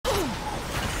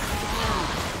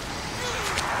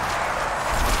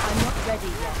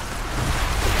ready yet.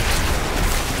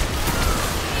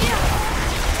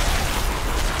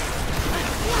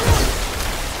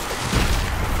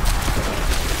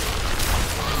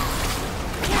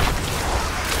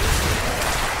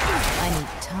 I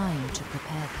need time to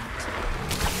prepare that.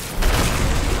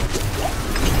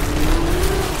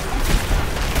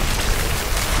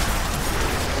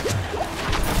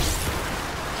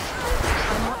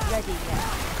 I'm not ready yet.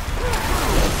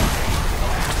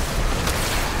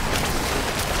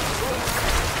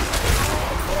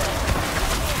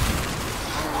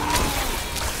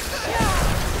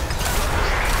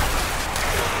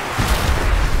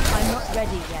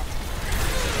 Ready yet.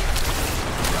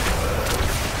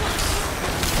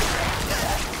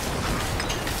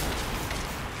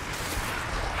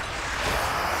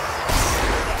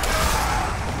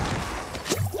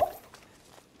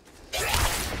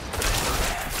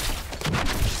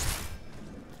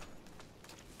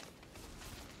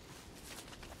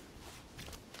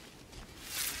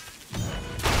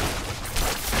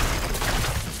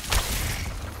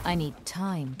 I need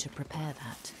time to prepare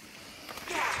that.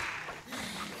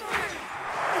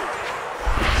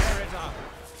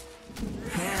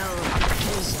 Hell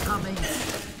is coming,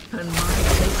 and my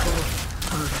people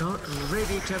are not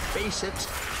ready to face it.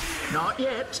 Not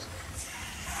yet.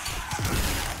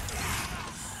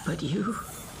 But you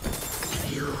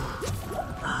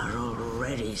are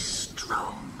already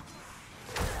strong.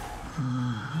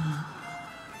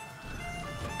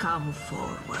 Come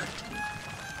forward.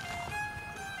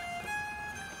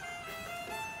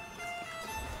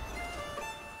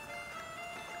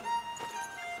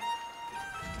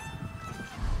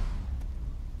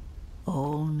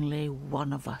 Only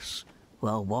one of us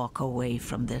will walk away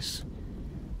from this.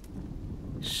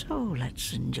 So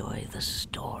let's enjoy the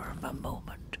storm a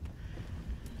moment.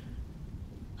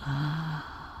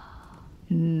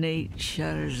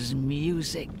 Nature's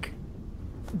music.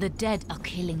 The dead are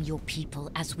killing your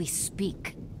people as we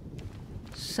speak.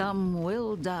 Some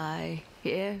will die,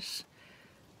 yes.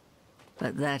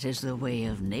 But that is the way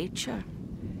of nature.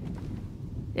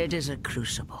 It is a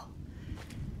crucible.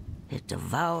 It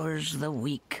devours the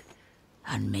weak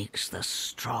and makes the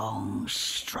strong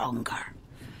stronger.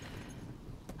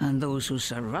 And those who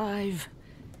survive,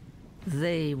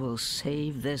 they will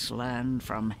save this land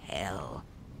from hell.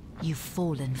 You've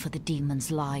fallen for the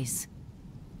demon's lies.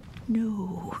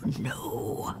 No,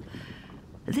 no.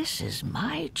 This is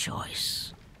my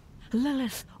choice.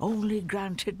 Lilith only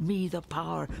granted me the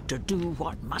power to do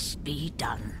what must be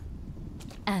done.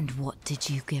 And what did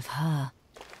you give her?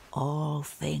 All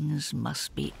things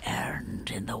must be earned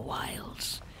in the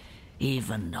wilds,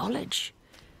 even knowledge.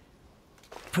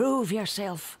 Prove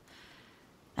yourself,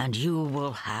 and you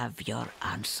will have your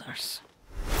answers.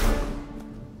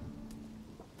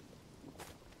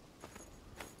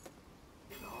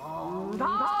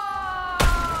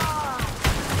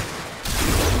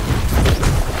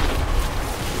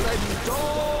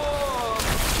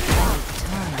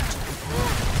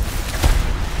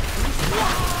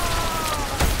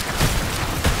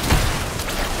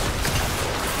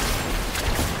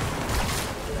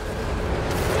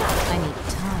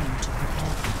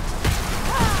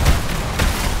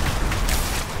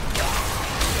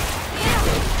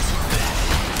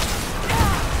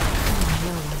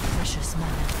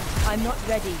 I'm not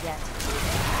ready yet.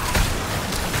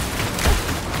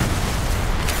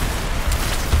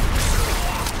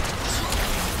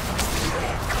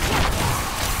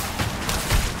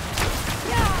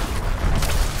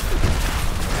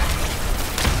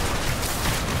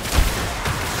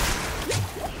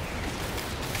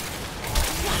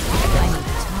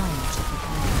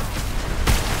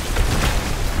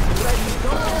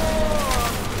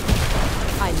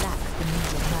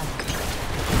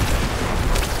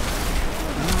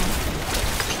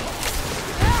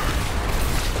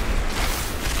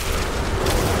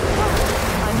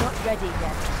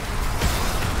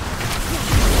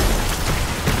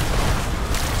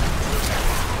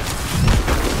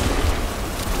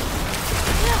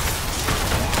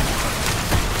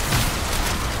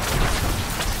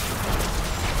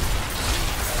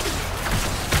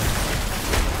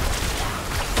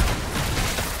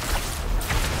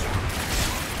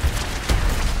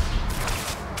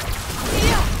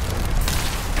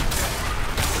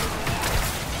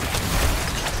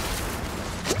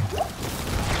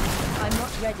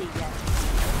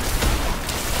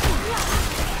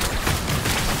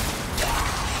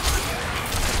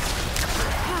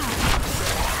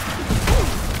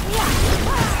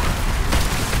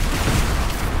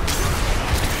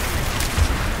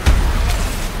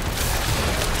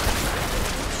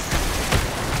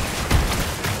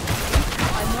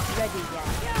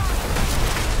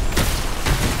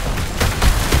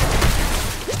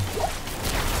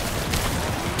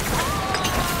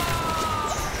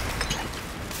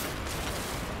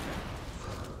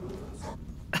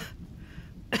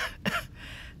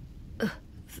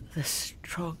 the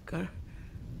stronger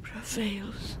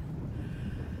prevails.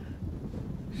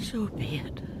 So be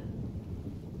it.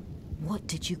 What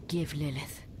did you give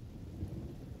Lilith?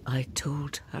 I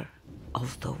told her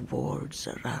of the wards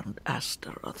around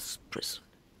Astaroth's prison.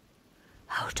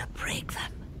 How to break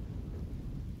them.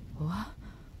 What?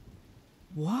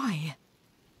 Why?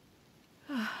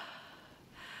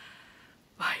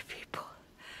 My people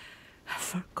have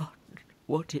forgotten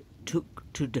what it took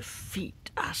to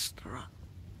defeat Astaroth.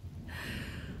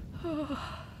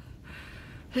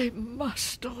 They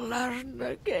must learn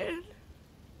again.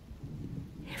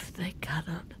 If they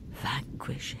cannot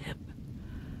vanquish him,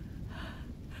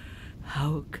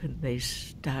 how can they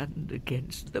stand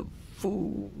against the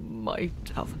full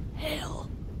might of hell?